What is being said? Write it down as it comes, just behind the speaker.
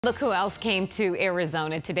Look who else came to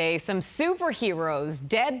Arizona today. Some superheroes.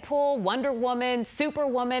 Deadpool, Wonder Woman,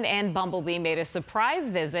 Superwoman, and Bumblebee made a surprise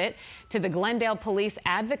visit to the Glendale Police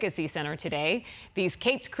Advocacy Center today. These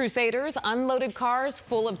caped crusaders unloaded cars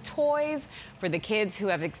full of toys for the kids who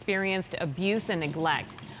have experienced abuse and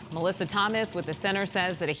neglect. Melissa Thomas with the center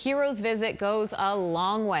says that a hero's visit goes a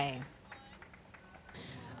long way.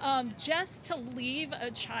 Just to leave a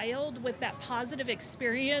child with that positive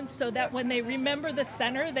experience so that when they remember the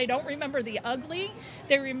center, they don't remember the ugly,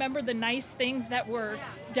 they remember the nice things that were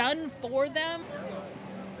done for them.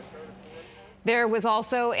 There was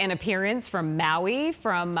also an appearance from Maui,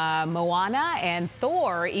 from Moana, and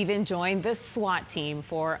Thor even joined the SWAT team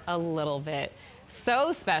for a little bit.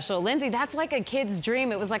 So special. Lindsay, that's like a kid's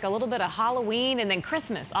dream. It was like a little bit of Halloween and then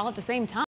Christmas all at the same time.